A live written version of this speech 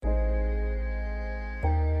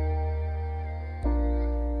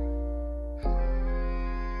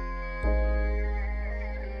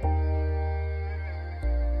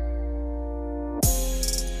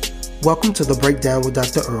Welcome to The Breakdown with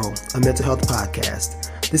Dr. Earl, a mental health podcast.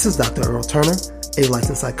 This is Dr. Earl Turner, a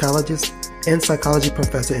licensed psychologist and psychology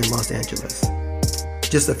professor in Los Angeles.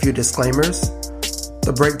 Just a few disclaimers.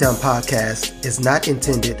 The Breakdown podcast is not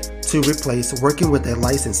intended to replace working with a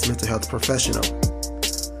licensed mental health professional.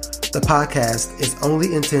 The podcast is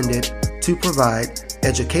only intended to provide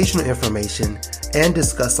educational information and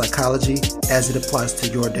discuss psychology as it applies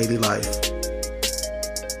to your daily life.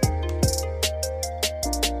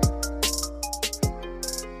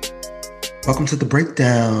 Welcome to The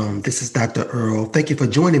Breakdown. This is Dr. Earl. Thank you for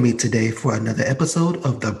joining me today for another episode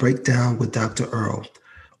of The Breakdown with Dr. Earl.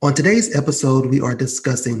 On today's episode, we are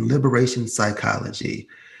discussing liberation psychology.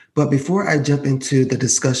 But before I jump into the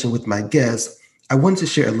discussion with my guests, I wanted to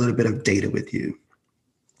share a little bit of data with you.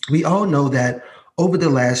 We all know that over the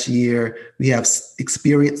last year, we have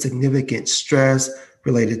experienced significant stress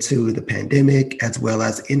related to the pandemic, as well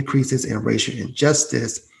as increases in racial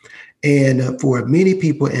injustice. And for many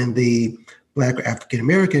people in the Black or African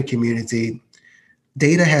American community,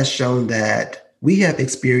 data has shown that we have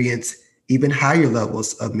experienced even higher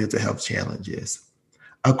levels of mental health challenges.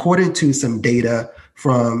 According to some data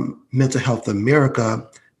from Mental Health America,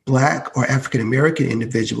 Black or African American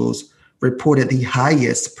individuals reported the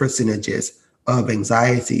highest percentages of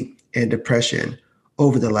anxiety and depression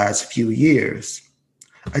over the last few years.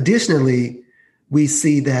 Additionally, we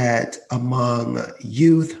see that among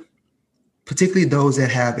youth, particularly those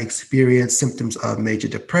that have experienced symptoms of major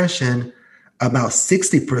depression, about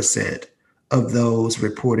 60% of those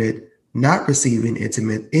reported not receiving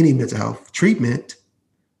any mental health treatment.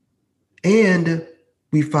 And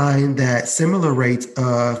we find that similar rates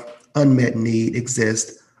of unmet need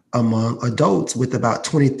exist among adults, with about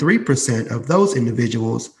 23% of those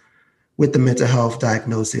individuals with the mental health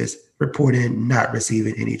diagnosis reporting not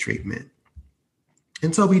receiving any treatment.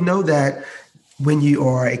 And so we know that when you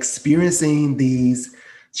are experiencing these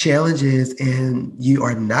challenges and you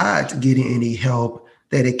are not getting any help,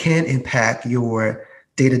 that it can impact your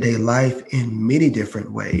day-to-day life in many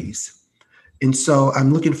different ways. And so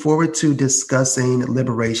I'm looking forward to discussing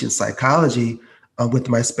liberation psychology with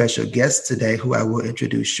my special guest today, who I will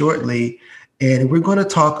introduce shortly. And we're going to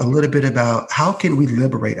talk a little bit about how can we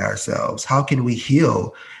liberate ourselves? How can we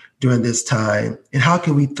heal during this time? And how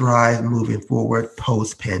can we thrive moving forward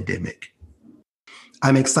post-pandemic?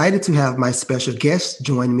 I'm excited to have my special guest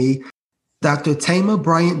join me. Dr. Thema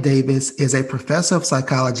Bryant-Davis is a professor of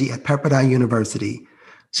psychology at Pepperdine University.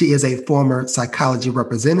 She is a former psychology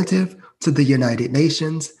representative to the United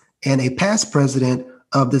Nations and a past president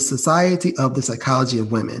of the Society of the Psychology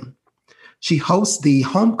of Women. She hosts the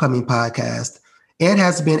Homecoming podcast and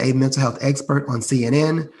has been a mental health expert on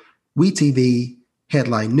CNN, WeTV,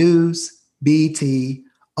 Headline News, BET,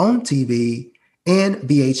 OWN TV, and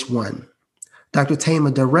VH1. Dr.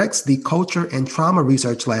 Thema directs the Culture and Trauma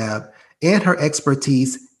Research Lab, and her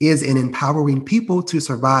expertise is in empowering people to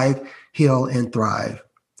survive, heal, and thrive.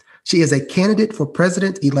 She is a candidate for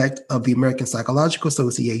president-elect of the American Psychological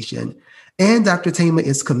Association, and Dr. Thema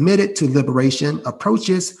is committed to liberation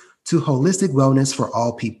approaches to holistic wellness for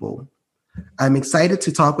all people. I'm excited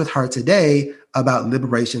to talk with her today about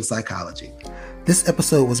liberation psychology. This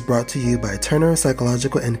episode was brought to you by Turner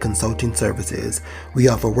Psychological and Consulting Services. We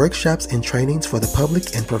offer workshops and trainings for the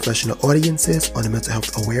public and professional audiences on mental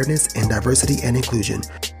health awareness and diversity and inclusion.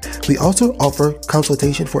 We also offer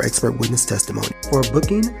consultation for expert witness testimony. For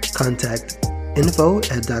booking, contact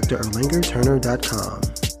info@drerlingerturner.com.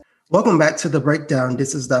 Welcome back to The Breakdown.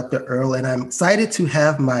 This is Dr. Earl, and I'm excited to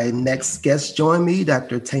have my next guest join me,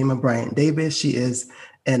 Dr. Thema Bryant-Davis. She is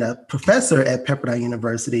a professor at Pepperdine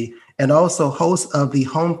University and also host of the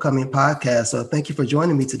Homecoming podcast. So thank you for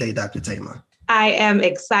joining me today, Dr. Thema. I am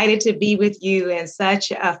excited to be with you and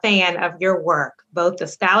such a fan of your work, both the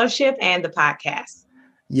scholarship and the podcast.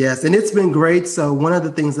 Yes, and it's been great. So one of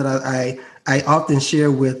the things that I often share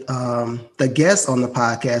with the guests on the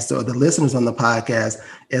podcast or the listeners on the podcast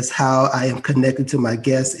is how I am connected to my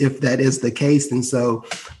guests, if that is the case. And so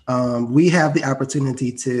we have the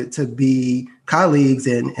opportunity to be colleagues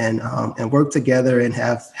and work together and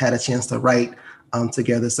have had a chance to write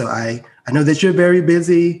together. So I know that you're very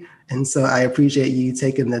busy. And so I appreciate you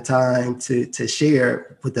taking the time to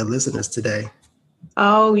share with the listeners today.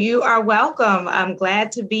 Oh, you are welcome. I'm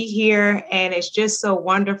glad to be here. And it's just so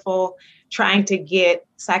wonderful trying to get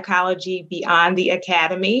psychology beyond the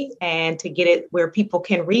academy and to get it where people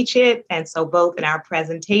can reach it. And so both in our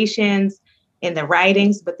presentations, in the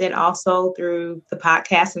writings, but then also through the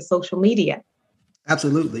podcast and social media.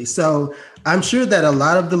 Absolutely. So I'm sure that a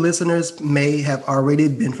lot of the listeners may have already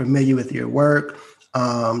been familiar with your work.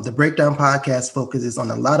 The Breakdown podcast focuses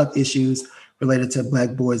on a lot of issues related to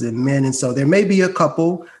Black boys and men. And so there may be a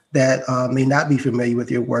couple that may not be familiar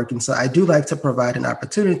with your work. And so I do like to provide an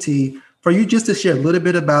opportunity for you just to share a little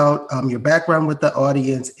bit about your background with the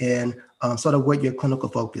audience and sort of what your clinical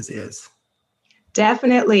focus is.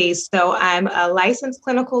 Definitely. So I'm a licensed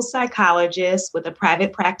clinical psychologist with a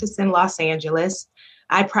private practice in Los Angeles.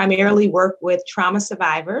 I primarily work with trauma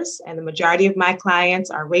survivors, and the majority of my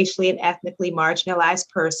clients are racially and ethnically marginalized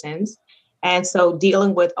persons. And so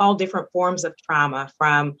dealing with all different forms of trauma,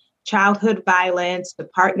 from childhood violence to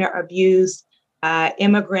partner abuse,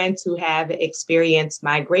 immigrants who have experienced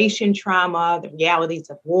migration trauma, the realities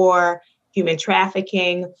of war, human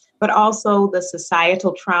trafficking, but also the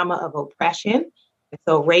societal trauma of oppression.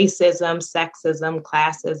 So racism, sexism,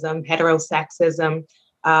 classism, heterosexism,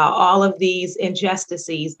 all of these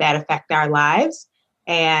injustices that affect our lives.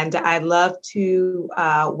 And I love to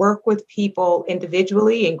work with people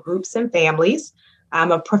individually in groups and families.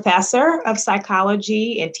 I'm a professor of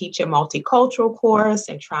psychology and teach a multicultural course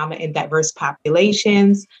in trauma in diverse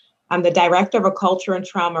populations. I'm the director of a culture and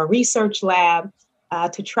trauma research lab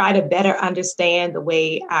to try to better understand the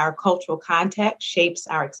way our cultural context shapes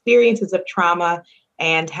our experiences of trauma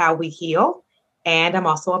and how we heal. And I'm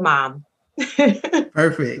also a mom.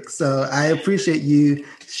 Perfect. So I appreciate you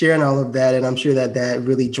sharing all of that. And I'm sure that that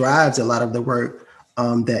really drives a lot of the work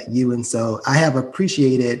that you, and so I have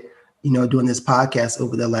appreciated, doing this podcast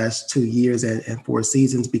over the last 2 years and 4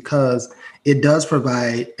 seasons, because it does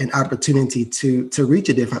provide an opportunity to reach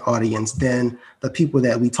a different audience than the people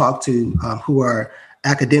that we talk to who are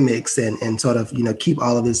academics and sort of, keep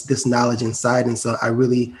all of this knowledge inside. And so I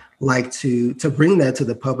really like to bring that to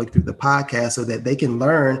the public through the podcast so that they can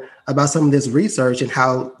learn about some of this research and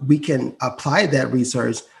how we can apply that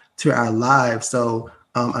research to our lives. So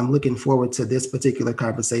I'm looking forward to this particular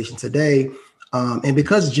conversation today. And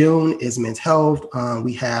because June is mental health,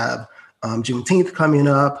 we have Juneteenth coming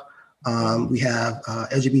up. We have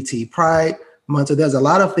LGBT Pride Month. So there's a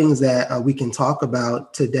lot of things that we can talk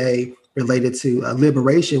about today related to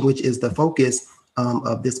liberation, which is the focus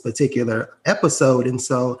of this particular episode. And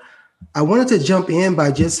so I wanted to jump in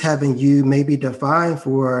by just having you maybe define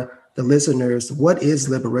for the listeners, what is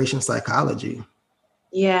liberation psychology?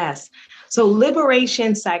 Yes. So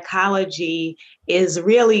liberation psychology is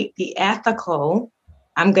really the ethical,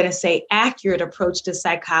 I'm going to say accurate approach to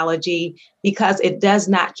psychology, because it does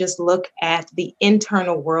not just look at the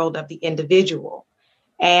internal world of the individual.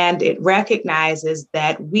 And it recognizes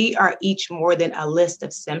that we are each more than a list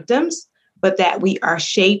of symptoms, but that we are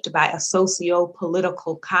shaped by a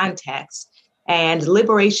socio-political context. And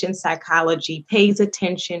liberation psychology pays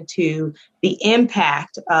attention to the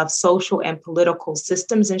impact of social and political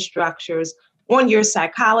systems and structures on your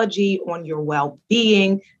psychology, on your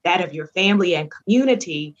well-being, that of your family and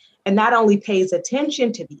community, and not only pays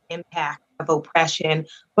attention to the impact of oppression,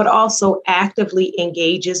 but also actively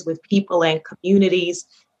engages with people and communities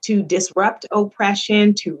to disrupt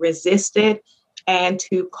oppression, to resist it, and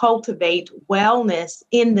to cultivate wellness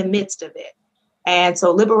in the midst of it. And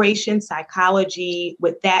so liberation psychology,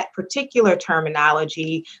 with that particular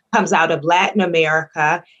terminology, comes out of Latin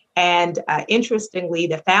America. And interestingly,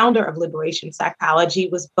 the founder of liberation psychology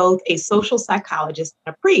was both a social psychologist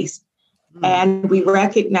and a priest. And we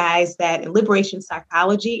recognize that in liberation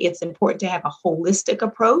psychology, it's important to have a holistic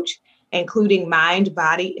approach, including mind,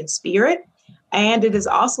 body, and spirit. And it is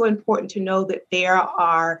also important to know that there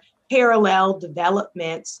are parallel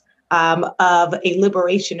developments of a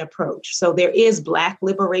liberation approach. So there is Black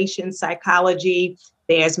liberation psychology,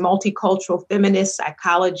 there's multicultural feminist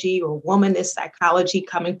psychology or womanist psychology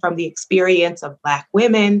coming from the experience of Black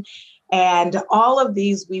women. And all of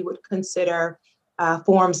these we would consider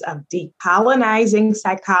forms of decolonizing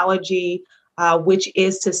psychology, which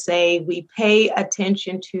is to say we pay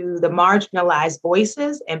attention to the marginalized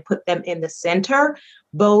voices and put them in the center,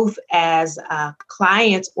 both as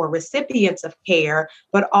clients or recipients of care,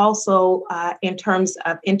 but also in terms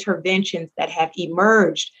of interventions that have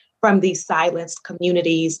emerged from these silenced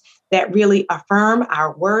communities that really affirm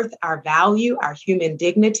our worth, our value, our human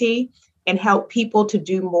dignity, and help people to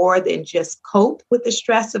do more than just cope with the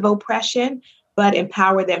stress of oppression, but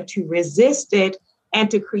empower them to resist it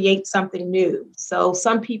and to create something new. So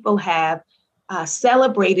some people have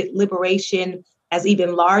celebrated liberation as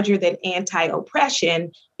even larger than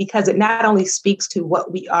anti-oppression, because it not only speaks to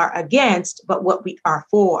what we are against, but what we are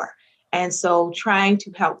for. And so trying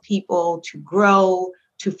to help people to grow,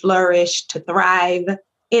 to flourish, to thrive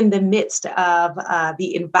in the midst of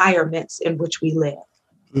the environments in which we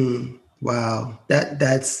live. Wow,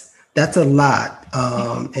 that's That's a lot.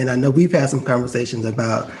 And I know we've had some conversations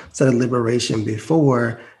about sort of liberation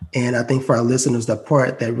before. And I think for our listeners, the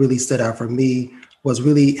part that really stood out for me was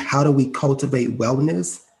really how do we cultivate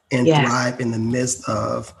wellness and Yeah, thrive in the midst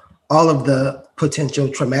of all of the potential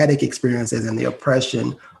traumatic experiences and the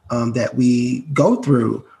oppression that we go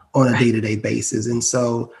through on a right. day-to-day basis. And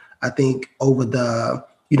so I think over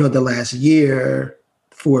the last year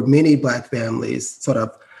for many Black families, sort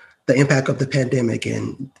of the impact of the pandemic.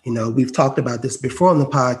 And, we've talked about this before on the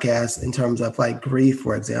podcast in terms of like grief,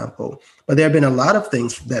 for example. But there have been a lot of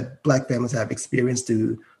things that Black families have experienced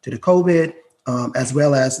due to the COVID, as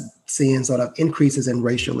well as seeing sort of increases in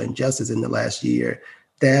racial injustice in the last year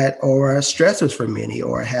that are stressors for many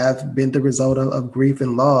or have been the result of grief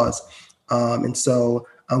and loss. And so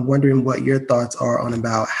I'm wondering what your thoughts are on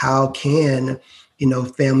about how can,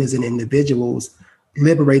 families and individuals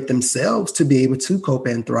liberate themselves to be able to cope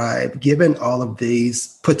and thrive, given all of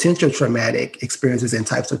these potential traumatic experiences and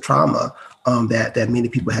types of trauma that many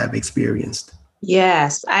people have experienced.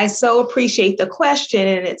 Yes, I so appreciate the question.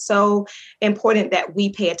 And it's so important that we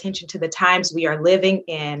pay attention to the times we are living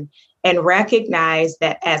in and recognize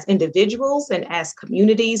that as individuals and as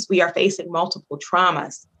communities, we are facing multiple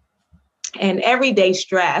traumas. And everyday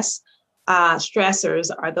stressors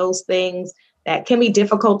are those things that can be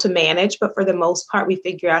difficult to manage, but for the most part, we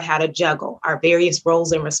figure out how to juggle our various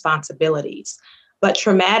roles and responsibilities. But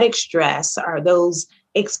traumatic stress are those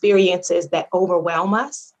experiences that overwhelm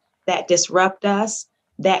us, that disrupt us,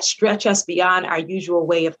 that stretch us beyond our usual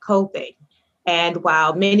way of coping. And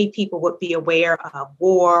while many people would be aware of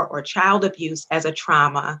war or child abuse as a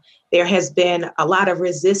trauma, there has been a lot of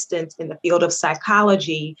resistance in the field of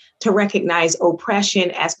psychology to recognize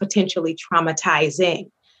oppression as potentially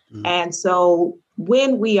traumatizing. Mm. And so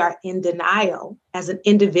when we are in denial as an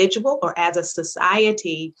individual or as a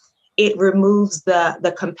society, it removes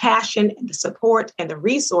the compassion and the support and the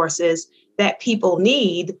resources that people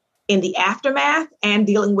need in the aftermath and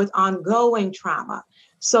dealing with ongoing trauma.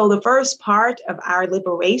 So the first part of our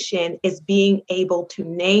liberation is being able to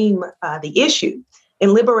name the issue.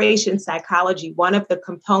 In liberation psychology, one of the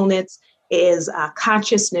components is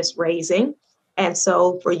consciousness raising. And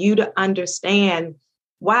so for you to understand,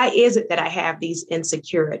 why is it that I have these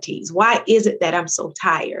insecurities? Why is it that I'm so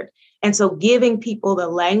tired? And so giving people the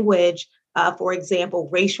language, for example,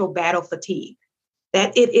 racial battle fatigue,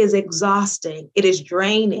 that it is exhausting, it is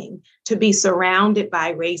draining to be surrounded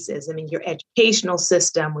by racism in your educational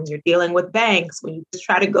system, when you're dealing with banks, when you just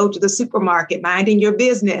try to go to the supermarket, minding your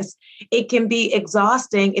business. It can be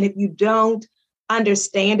exhausting. And if you don't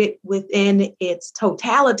understand it within its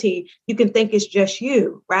totality, you can think it's just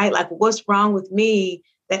you, right? Like, what's wrong with me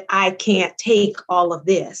that I can't take all of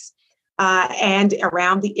this? And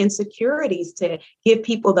around the insecurities, to give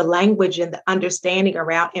people the language and the understanding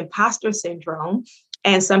around imposter syndrome.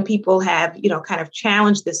 And some people have, kind of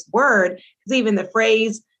challenged this word, because even the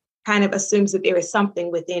phrase kind of assumes that there is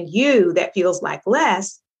something within you that feels like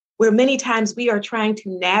less, where many times we are trying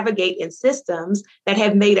to navigate in systems that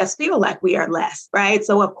have made us feel like we are less, right?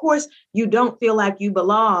 So of course, you don't feel like you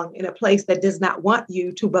belong in a place that does not want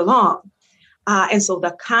you to belong. And so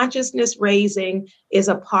the consciousness raising is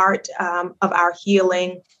a part of our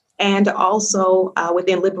healing. And also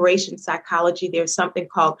within liberation psychology, there's something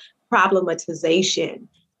called problematization,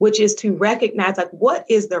 which is to recognize, like, what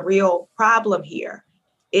is the real problem here?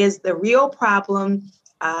 Is the real problem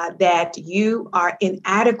that you are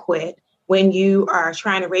inadequate when you are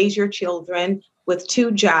trying to raise your children with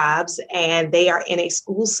two jobs and they are in a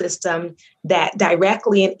school system that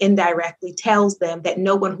directly and indirectly tells them that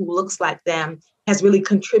no one who looks like them has really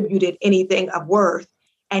contributed anything of worth.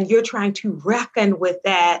 And you're trying to reckon with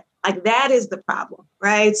that. Like, that is the problem,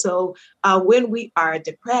 right? So when we are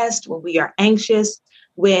depressed, when we are anxious,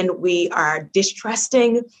 when we are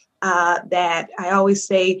distrusting, that I always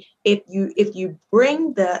say, if you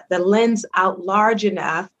bring the lens out large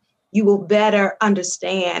enough, you will better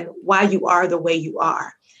understand why you are the way you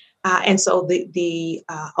are. And so the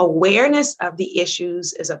awareness of the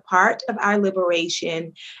issues is a part of our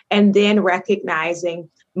liberation. And then recognizing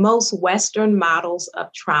most Western models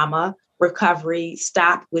of trauma recovery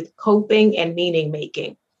stop with coping and meaning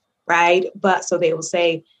making, right? But so they will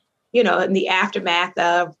say, in the aftermath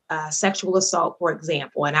of sexual assault, for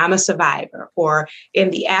example, and I'm a survivor, or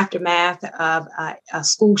in the aftermath of a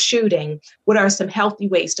school shooting, what are some healthy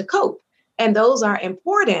ways to cope? And those are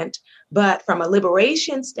important. But from a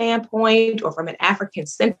liberation standpoint, or from an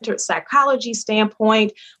African-centered psychology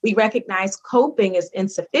standpoint, we recognize coping is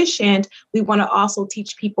insufficient. We want to also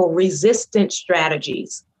teach people resistance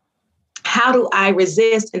strategies. How do I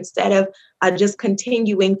resist instead of just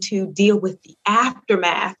continuing to deal with the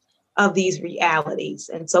aftermath of these realities.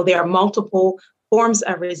 And so there are multiple forms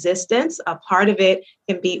of resistance. A part of it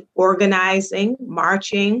can be organizing,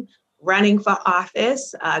 marching, running for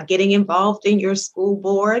office, getting involved in your school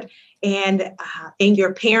board, and in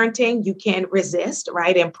your parenting, you can resist,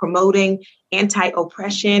 right? And promoting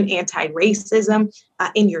anti-oppression, anti-racism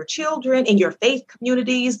in your children, in your faith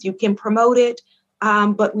communities, you can promote it.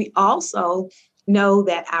 But we also know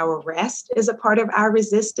that our rest is a part of our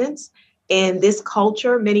resistance. In this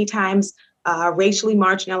culture, many times racially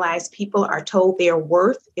marginalized people are told their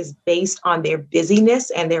worth is based on their busyness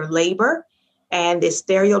and their labor. And this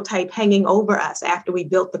stereotype hanging over us after we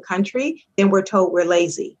built the country, then we're told we're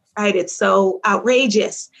lazy, right? It's so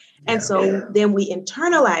outrageous. And so then we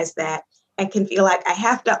internalize that and can feel like I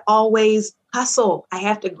have to always hustle, I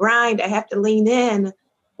have to grind, I have to lean in,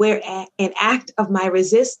 where an act of my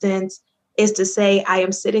resistance is to say, I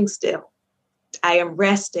am sitting still, I am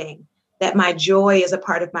resting, that my joy is a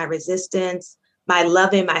part of my resistance, my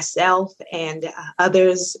loving myself and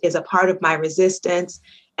others is a part of my resistance.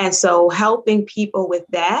 And so helping people with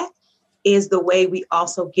that is the way we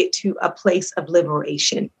also get to a place of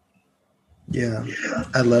liberation. Yeah,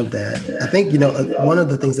 I love that. I think, one of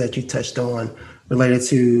the things that you touched on related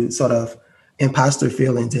to sort of imposter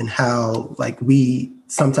feelings and how like we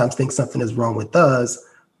sometimes think something is wrong with us,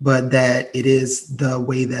 but that it is the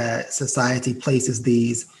way that society places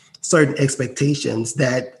these certain expectations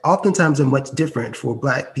that oftentimes are much different for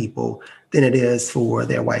Black people than it is for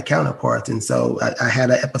their white counterparts. And so I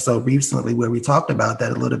had an episode recently where we talked about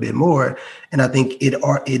that a little bit more. And I think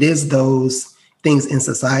it is those things in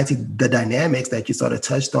society, the dynamics that you sort of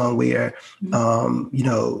touched on where,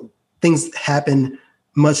 things happen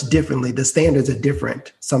much differently. The standards are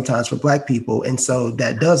different sometimes for Black people. And so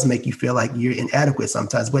that does make you feel like you're inadequate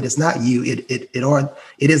sometimes, but it's not you. It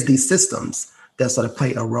is these systems that sort of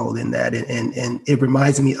play a role in that. And it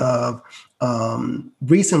reminds me of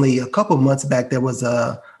recently, a couple of months back, there was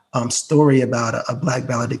a story about a Black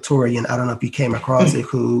valedictorian. I don't know if you came across it,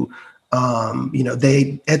 who,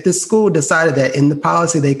 they at this school decided that in the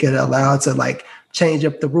policy they could allow to like change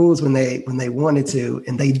up the rules when they wanted to.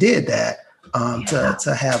 And they did that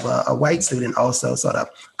to have a white student also sort of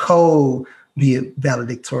be a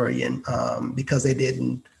valedictorian because they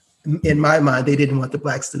didn't, in my mind, they didn't want the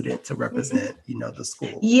Black student to represent, the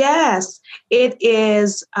school. Yes, it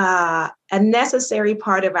is a necessary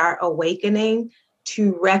part of our awakening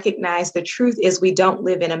to recognize the truth is we don't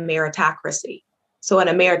live in a meritocracy. So in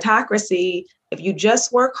a meritocracy, if you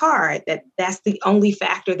just work hard, that's the only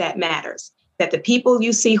factor that matters. That the people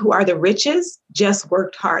you see who are the richest just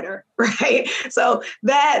worked harder, right? So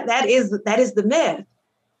that is the myth.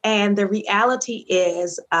 And the reality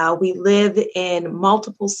is we live in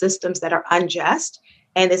multiple systems that are unjust.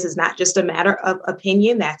 And this is not just a matter of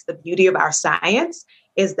opinion. That's the beauty of our science,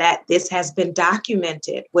 is that this has been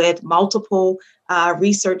documented with multiple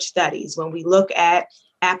research studies. When we look at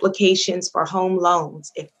applications for home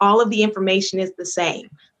loans, if all of the information is the same,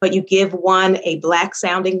 but you give one a Black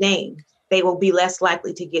sounding name, they will be less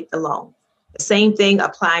likely to get the loan. The same thing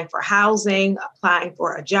applying for housing, applying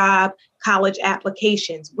for a job, college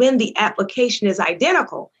applications, when the application is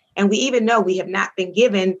identical. And we even know we have not been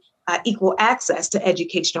given equal access to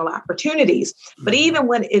educational opportunities. But even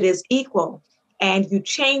when it is equal and you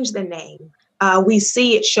change the name, we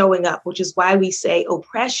see it showing up, which is why we say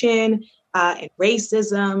oppression and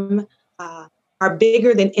racism are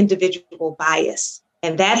bigger than individual bias.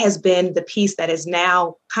 And that has been the piece that is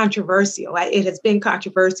now controversial. It has been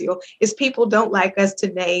controversial is people don't like us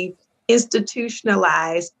to name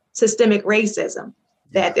institutionalized systemic racism,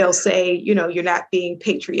 that they'll say, you're not being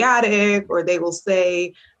patriotic, or they will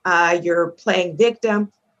say you're playing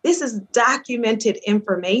victim. This is documented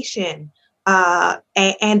information.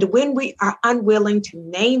 And when we are unwilling to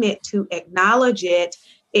name it, to acknowledge it,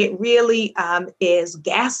 it really is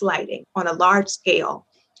gaslighting on a large scale.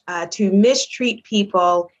 To mistreat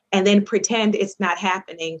people and then pretend it's not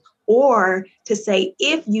happening, or to say,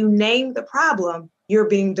 if you name the problem, you're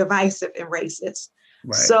being divisive and racist.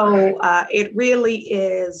 Right. So it really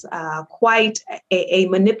is quite a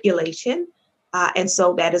manipulation. And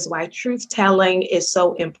so that is why truth telling is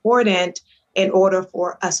so important in order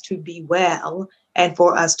for us to be well and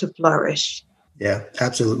for us to flourish. Yeah,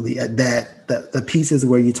 absolutely. The pieces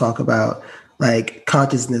where you talk about like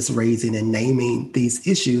consciousness raising and naming these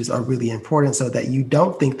issues are really important so that you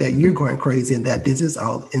don't think that you're going crazy and that this is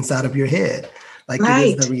all inside of your head. Like Right.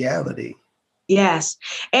 It is the reality. Yes.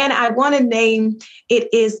 And I want to name, it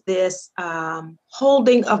is this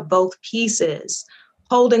holding of both pieces,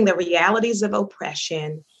 holding the realities of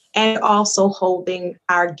oppression and also holding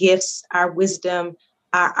our gifts, our wisdom,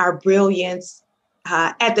 our brilliance,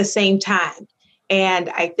 at the same time. And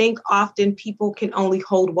I think often people can only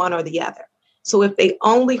hold one or the other. So if they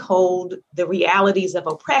only hold the realities of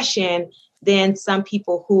oppression, then some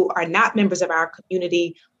people who are not members of our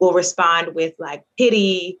community will respond with like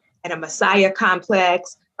pity and a messiah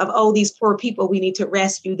complex of, oh, these poor people, we need to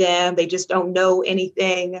rescue them. They just don't know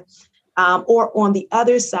anything. Or on the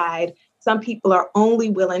other side, some people are only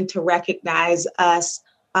willing to recognize us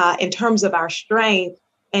in terms of our strength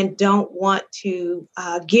and don't want to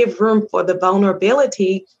give room for the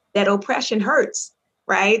vulnerability that oppression hurts,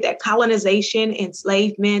 right? That colonization,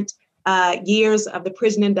 enslavement, years of the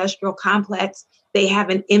prison industrial complex, they have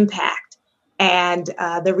an impact. And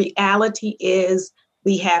the reality is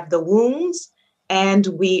we have the wounds and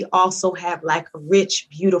we also have like a rich,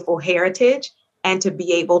 beautiful heritage, and to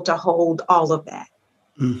be able to hold all of that.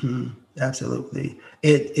 Mm-hmm. Absolutely.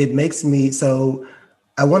 It makes me so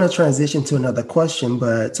I want to transition to another question,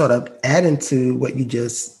 but sort of adding to what you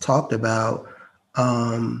just talked about,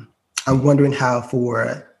 I'm wondering how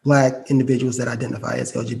for Black individuals that identify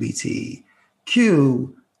as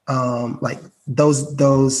LGBTQ, like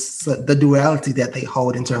the duality that they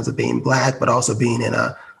hold in terms of being Black, but also being in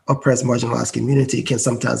a oppressed, marginalized community can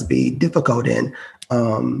sometimes be difficult. And,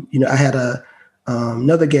 I had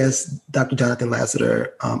another guest, Dr. Jonathan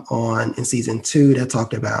Lasseter, on in season 2 that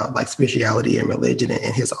talked about like spirituality and religion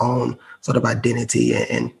and his own sort of identity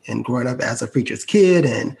and growing up as a preacher's kid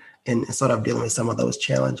and sort of dealing with some of those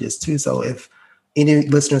challenges too. So if any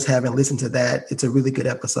listeners haven't listened to that, it's a really good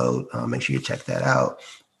episode. Make sure you check that out.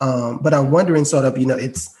 But I'm wondering sort of,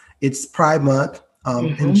 it's Pride Month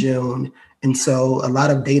in June. And so a lot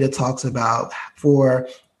of data talks about for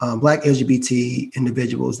Black LGBT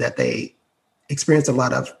individuals that they experience a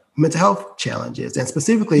lot of mental health challenges, and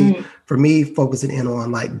specifically for me, focusing in on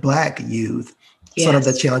like Black youth, sort of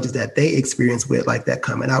the challenges that they experience with like that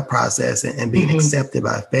coming out process and being accepted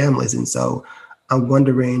by families. And so I'm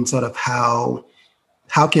wondering sort of how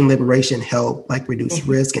can liberation help like reduce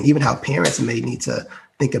risk, and even how parents may need to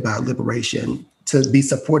think about liberation to be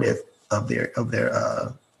supportive of their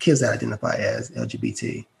kids that identify as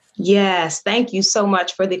LGBT. Yes, thank you so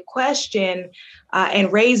much for the question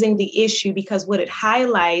and raising the issue, because what it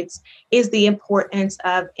highlights is the importance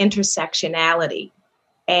of intersectionality.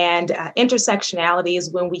 And intersectionality is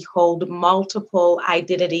when we hold multiple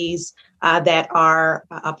identities that are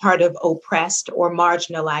a part of oppressed or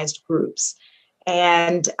marginalized groups.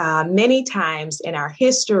 And many times in our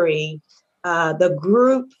history,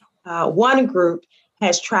 one group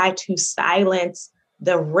has tried to silence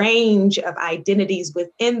the range of identities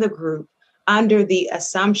within the group under the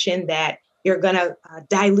assumption that you're going to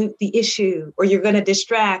dilute the issue, or you're going to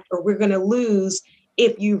distract, or we're going to lose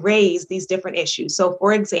if you raise these different issues. So,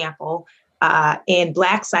 for example, in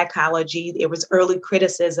Black psychology, there was early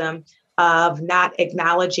criticism of not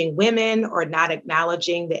acknowledging women or not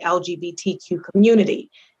acknowledging the LGBTQ community.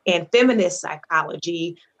 In feminist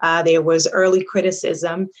psychology, there was early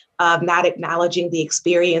criticism of not acknowledging the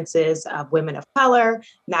experiences of women of color,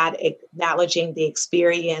 not acknowledging the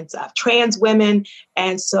experience of trans women.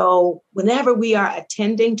 And so whenever we are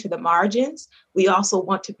attending to the margins, we also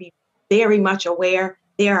want to be very much aware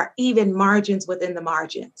there are even margins within the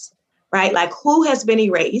margins, right? Like who has been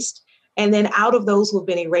erased? And then out of those who've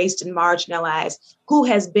been erased and marginalized, who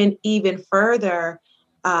has been even further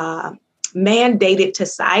mandated to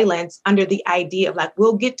silence under the idea of like,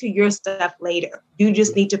 we'll get to your stuff later. You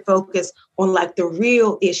just need to focus on like the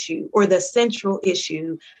real issue or the central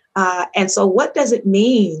issue. And so what does it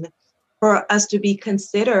mean for us to be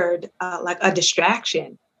considered like a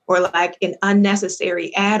distraction or like an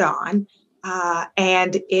unnecessary add-on?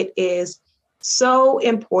 And it is so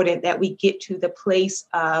important that we get to the place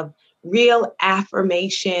of real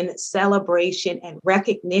affirmation, celebration, and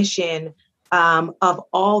recognition of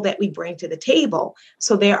all that we bring to the table.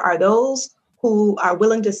 So there are those who are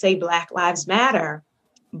willing to say Black Lives Matter,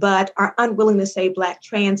 but are unwilling to say Black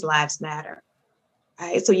trans lives matter.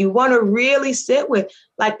 Right? So you want to really sit with,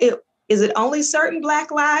 like, is it only certain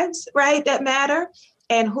Black lives, right, that matter?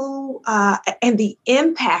 And who, and the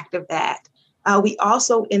impact of that. We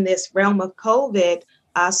also, in this realm of COVID,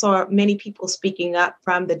 saw many people speaking up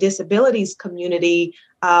from the disabilities community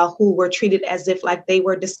who were treated as if like they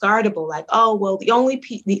were discardable, like, oh, well, the only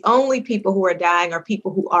people who are dying are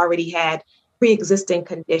people who already had pre-existing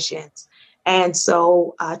conditions. And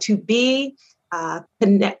so to be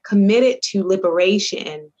committed to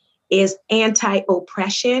liberation is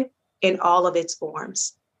anti-oppression in all of its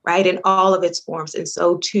forms, right? In all of its forms. And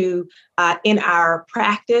so to, in our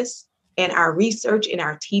practice, in our research, in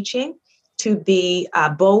our teaching, to be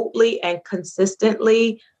boldly and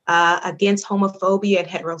consistently against homophobia and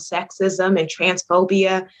heterosexism and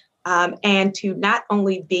transphobia, and to not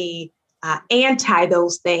only be anti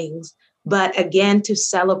those things, but again, to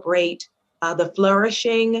celebrate the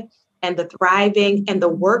flourishing and the thriving and the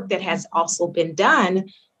work that has also been done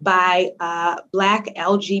by Black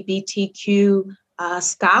LGBTQ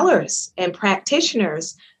scholars and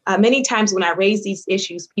practitioners. Many times when I raise these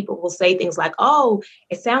issues, people will say things like, "Oh,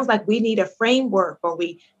 it sounds like we need a framework, or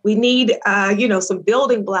we need, some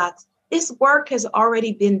building blocks." This work has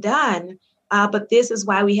already been done, but this is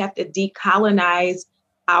why we have to decolonize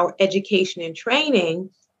our education and training,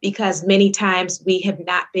 because many times we have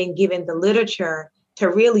not been given the literature to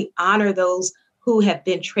really honor those who have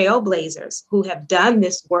been trailblazers, who have done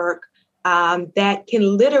this work that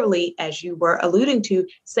can literally, as you were alluding to,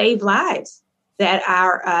 save lives, that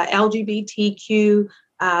our LGBTQ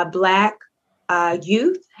Black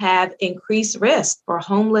youth have increased risk for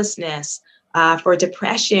homelessness, for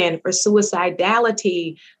depression, for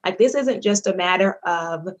suicidality. Like, this isn't just a matter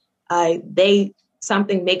of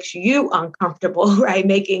something makes you uncomfortable, right?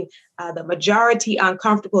 Making the majority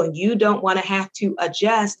uncomfortable and you don't want to have to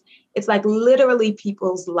adjust. It's like literally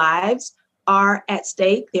people's lives are at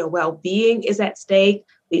stake. Their well-being is at stake.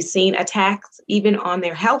 We've seen attacks even on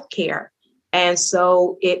their health care. And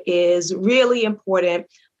so it is really important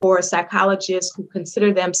for psychologists who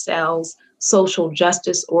consider themselves social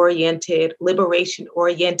justice oriented, liberation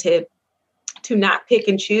oriented, to not pick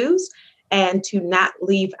and choose and to not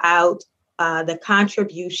leave out the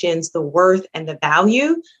contributions, the worth, and the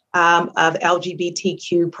value of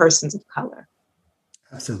LGBTQ persons of color.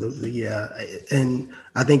 Absolutely, yeah. And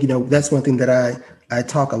I think, that's one thing that I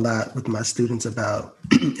talk a lot with my students about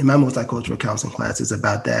in my multicultural counseling classes,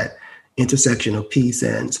 about that intersection of peace,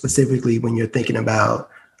 and specifically when you're thinking about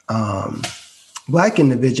Black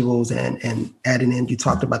individuals and adding in, you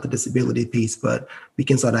talked about the disability piece, but we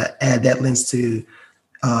can sort of add that lens to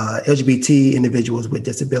LGBT individuals with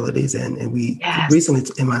disabilities. And we recently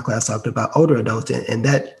in my class talked about older adults and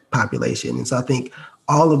that population. And so I think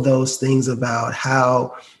all of those things about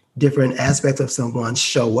how different aspects of someone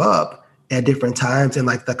show up at different times, and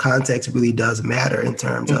like the context really does matter in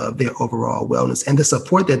terms of their overall wellness and the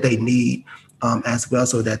support that they need as well,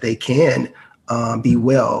 so that they can be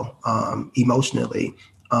well emotionally.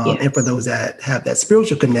 And for those that have that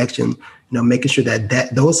spiritual connection, making sure that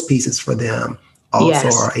those pieces for them also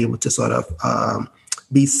are able to sort of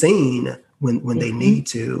be seen when they need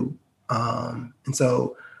to. And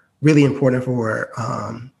so really important for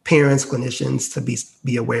parents, clinicians to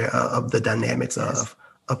be aware of the dynamics of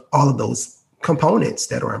all of those components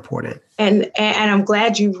that are important. And I'm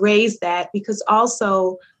glad you raised that, because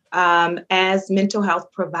also as mental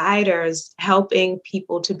health providers, helping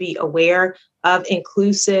people to be aware of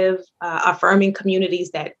inclusive, affirming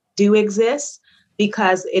communities that do exist,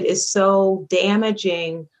 because it is so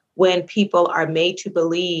damaging when people are made to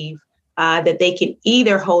believe that they can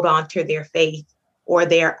either hold on to their faith or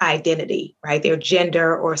their identity, right? Their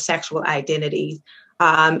gender or sexual identity.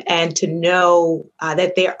 And to know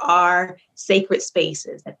that there are sacred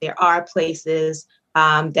spaces, that there are places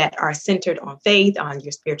that are centered on faith, on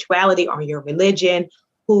your spirituality, on your religion,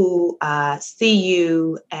 who see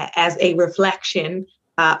you as a reflection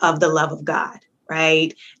of the love of God,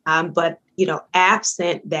 right? But,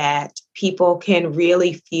 absent that, people can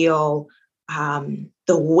really feel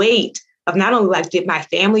the weight of not only like, did my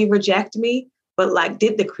family reject me, but like,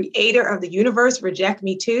 did the creator of the universe reject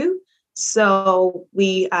me too? So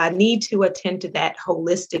we need to attend to that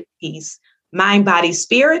holistic piece, mind, body,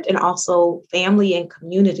 spirit, and also family and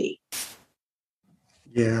community.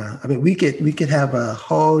 Yeah, I mean, we could have a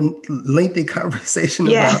whole lengthy conversation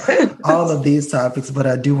about all of these topics, but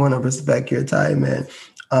I do want to respect your time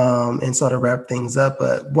and sort of wrap things up.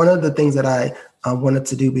 But one of the things that I wanted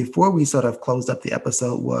to do before we sort of closed up the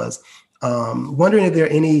episode was wondering if there are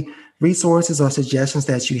any resources or suggestions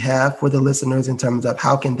that you have for the listeners in terms of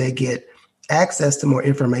how can they get access to more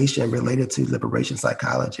information related to liberation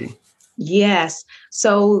psychology. Yes.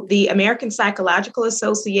 So the American Psychological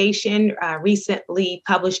Association recently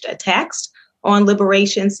published a text on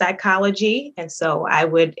liberation psychology. And so I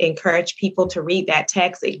would encourage people to read that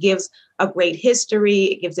text. It gives a great history.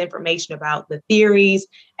 It gives information about the theories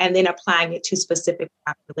and then applying it to specific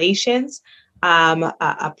populations.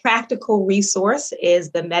 A practical resource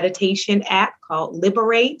is the meditation app called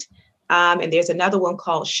Liberate. And there's another one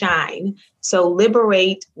called Shine. So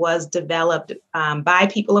Liberate was developed by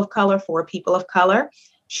people of color for people of color.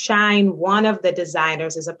 Shine, one of the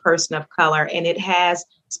designers, is a person of color, and it has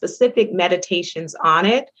specific meditations on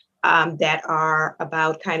it that are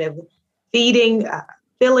about kind of filling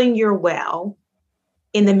your well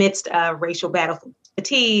in the midst of racial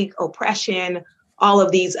fatigue, oppression, all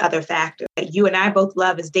of these other factors that you and I both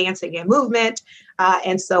love is dancing and movement.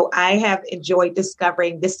 And so I have enjoyed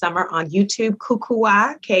discovering this summer on YouTube,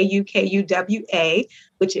 Kukuwa, Kukuwa,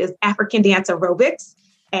 which is African dance aerobics.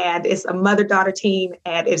 And it's a mother-daughter team,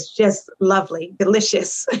 and it's just lovely,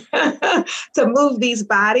 delicious. To move these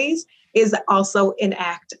bodies is also an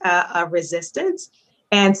act of resistance.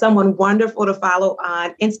 And someone wonderful to follow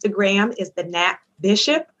on Instagram is the Nat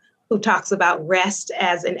Bishop, who talks about rest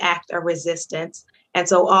as an act of resistance. And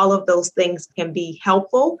so all of those things can be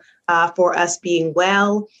helpful for us being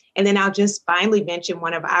well. And then I'll just finally mention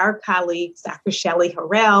one of our colleagues, Dr. Shelley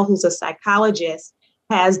Harrell, who's a psychologist,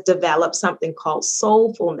 has developed something called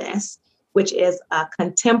soulfulness, which is a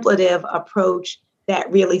contemplative approach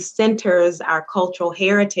that really centers our cultural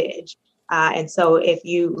heritage. And so if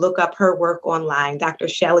you look up her work online, Dr.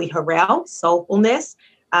 Shelley Harrell, Soulfulness,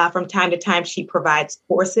 from time to time, she provides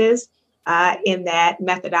courses in that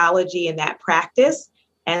methodology and that practice.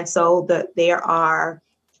 And so there are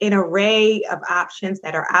an array of options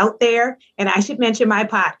that are out there. And I should mention my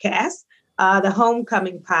podcast, the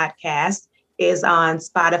Homecoming podcast, is on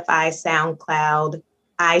Spotify, SoundCloud,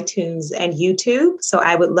 iTunes, and YouTube. So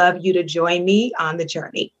I would love you to join me on the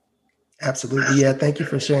journey. Absolutely. Yeah. Thank you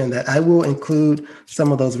for sharing that. I will include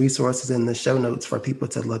some of those resources in the show notes for people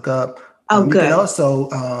to look up. Oh, good. You can also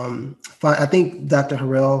find, I think Dr.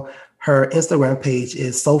 Harrell, her Instagram page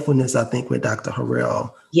is Soulfulness, I think, with Dr.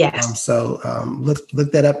 Harrell. Yes. So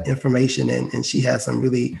look that up information. And she has some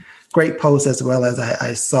really great posts, as well as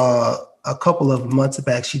I saw a couple of months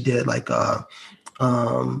back, she did like a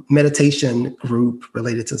meditation group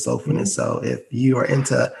related to soulfulness. Mm-hmm. So if you are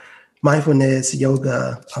into mindfulness,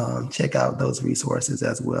 yoga, check out those resources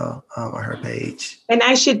as well on her page. And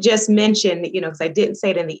I should just mention, because I didn't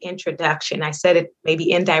say it in the introduction, I said it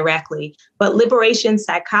maybe indirectly, but liberation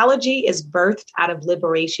psychology is birthed out of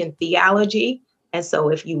liberation theology. And so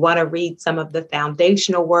if you want to read some of the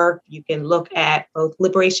foundational work, you can look at both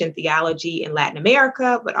liberation theology in Latin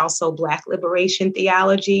America, but also Black liberation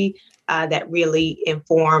theology that really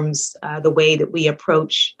informs the way that we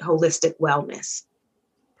approach holistic wellness.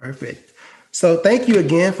 Perfect. So thank you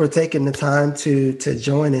again for taking the time to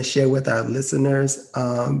join and share with our listeners.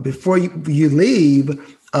 Before you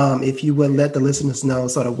leave, if you would let the listeners know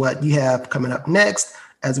sort of what you have coming up next,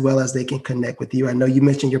 as well as they can connect with you. I know you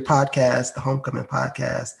mentioned your podcast, the Homecoming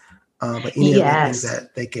podcast, but any other things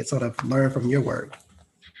that they can sort of learn from your work?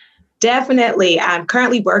 Definitely. I'm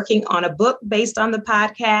currently working on a book based on the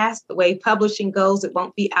podcast. The way publishing goes, it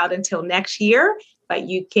won't be out until next year, but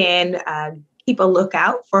you can keep a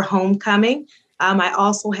lookout for Homecoming. I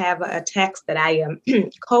also have a text that I am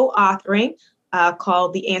co-authoring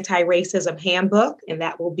called the Anti-Racism Handbook, and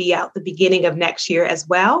that will be out the beginning of next year as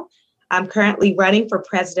well. I'm currently running for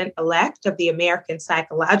president-elect of the American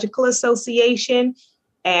Psychological Association.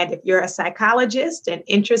 And if you're a psychologist and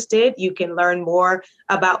interested, you can learn more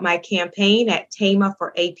about my campaign at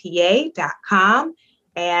themaforapa.com.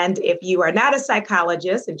 And if you are not a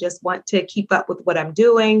psychologist and just want to keep up with what I'm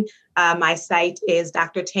doing, my site is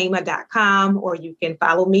drthema.com, or you can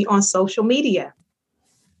follow me on social media.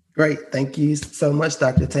 Great. Thank you so much,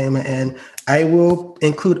 Dr. Thema. And I will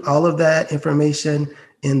include all of that information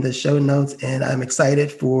in the show notes. And I'm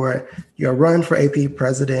excited for your run for AP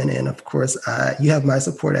president. And of course, you have my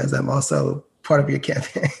support, as I'm also part of your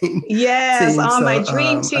campaign. Yes, on my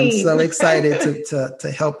dream team. I'm so excited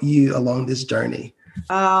to help you along this journey.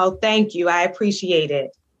 Oh, thank you. I appreciate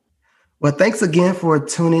it. Well, thanks again for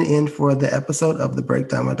tuning in for the episode of The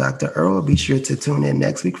Breakdown with Dr. Earl. Be sure to tune in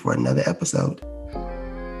next week for another episode.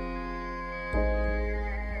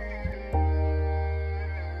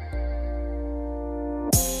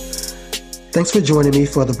 Thanks for joining me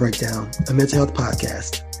for The Breakdown, a mental health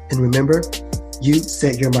podcast. And remember, you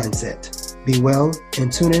set your mindset. Be well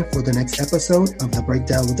and tune in for the next episode of The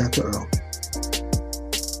Breakdown with Dr. Earl.